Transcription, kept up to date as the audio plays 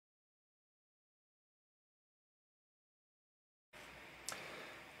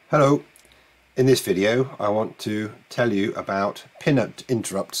Hello, in this video I want to tell you about pin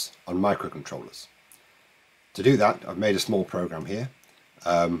interrupts on microcontrollers. To do that I've made a small program here.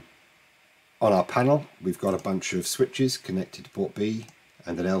 On our panel we've got a bunch of switches connected to port B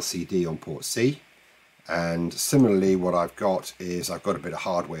and an LCD on port C, and similarly what I've got is I've got a bit of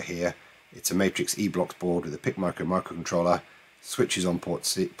hardware here. It's a matrix E-blocks board with a PIC microcontroller, switches on port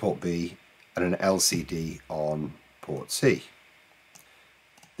B and an LCD on port C.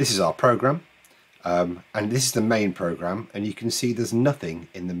 This is our program, and this is the main program, and you can see there's nothing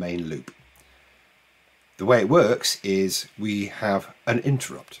in the main loop. The way it works is we have an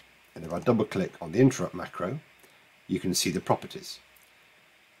interrupt, and if I double click on the interrupt macro you can see the properties.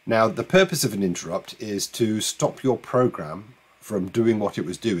 Now the purpose of an interrupt is to stop your program from doing what it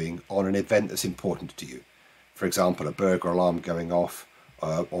was doing on an event that's important to you. For example, a burglar alarm going off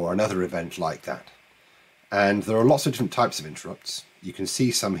or another event like that. And there are lots of different types of interrupts. You can see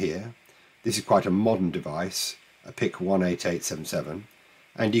some here. This is quite a modern device, a PIC 18877,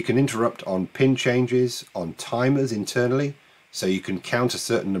 and you can interrupt on pin changes, on timers internally, so you can count a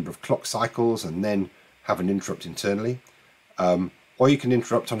certain number of clock cycles and then have an interrupt internally, or you can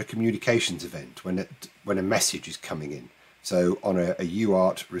interrupt on a communications event when a message is coming in, so on a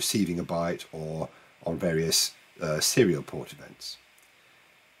UART receiving a byte or on various serial port events.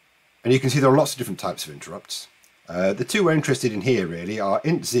 And you can see there are lots of different types of interrupts. The two we're interested in here really are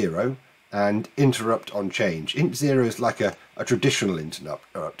int0 and interrupt on change. Int0 is like a traditional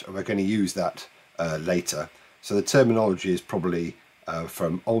interrupt, and we're going to use that later. So the terminology is probably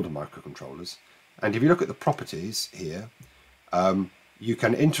from older microcontrollers. And if you look at the properties here, you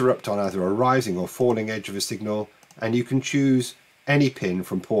can interrupt on either a rising or falling edge of a signal, and you can choose any pin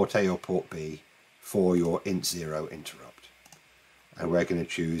from port A or port B for your int0 interrupt. And we're going to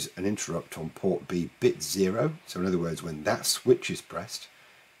choose an interrupt on port B bit 0, so in other words when that switch is pressed,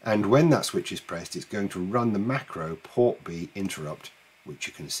 and when that switch is pressed it's going to run the macro port B interrupt, which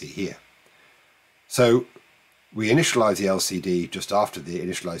you can see here. So we initialize the LCD just after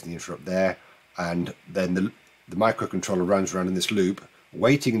initializing the interrupt there, and then the microcontroller runs around in this loop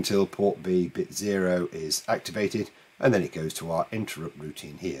waiting until port B bit 0 is activated, and then it goes to our interrupt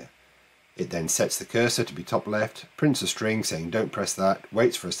routine here. It then sets the cursor to be top left, prints a string saying don't press that,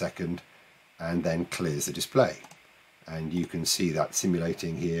 waits for a second, and then clears the display. And you can see that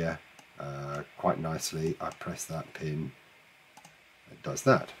simulating here quite nicely. I press that pin, it does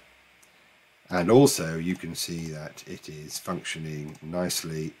that. And also you can see that it is functioning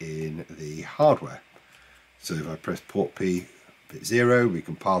nicely in the hardware. So if I press port P bit 0, we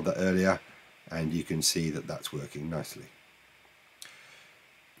compiled that earlier, and you can see that that's working nicely.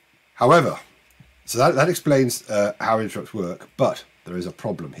 However, so that explains how interrupts work, but there is a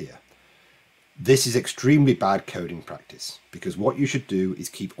problem here. This is extremely bad coding practice, because what you should do is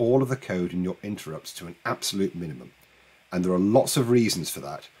keep all of the code in your interrupts to an absolute minimum. And there are lots of reasons for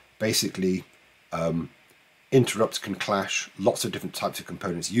that. Basically, interrupts can clash, lots of different types of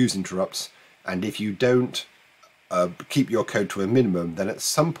components use interrupts, and if you don't keep your code to a minimum, then at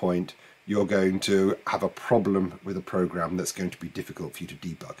some point you're going to have a problem with a program that's going to be difficult for you to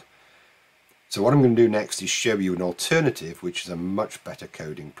debug. So what I'm going to do next is show you an alternative, which is a much better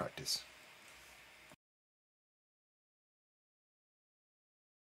coding practice.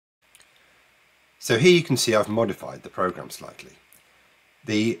 So here you can see I've modified the program slightly.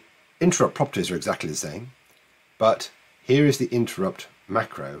 The interrupt properties are exactly the same, but here is the interrupt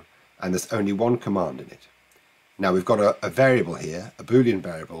macro, and there's only one command in it. Now we've got a variable here, a Boolean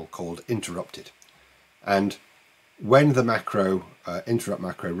variable called interrupted, and when the macro interrupt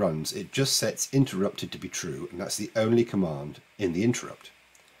macro runs, it just sets interrupted to be true, and that's the only command in the interrupt.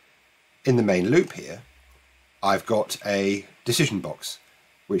 In the main loop here, I've got a decision box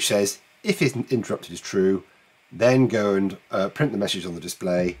which says if interrupted is true, then go and print the message on the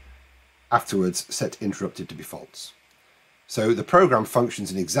display. Afterwards, set interrupted to be false. So the program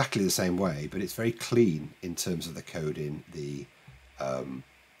functions in exactly the same way, but it's very clean in terms of the code in the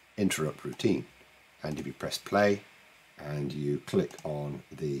interrupt routine. And if you press play and you click on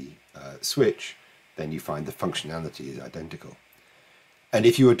the switch, then you find the functionality is identical. And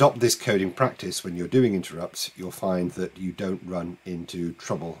if you adopt this coding practice when you're doing interrupts, you'll find that you don't run into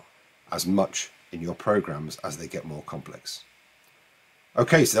trouble as much in your programs as they get more complex.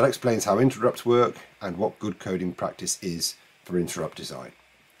 Okay, so that explains how interrupts work and what good coding practice is for interrupt design.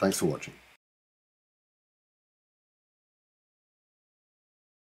 Thanks for watching.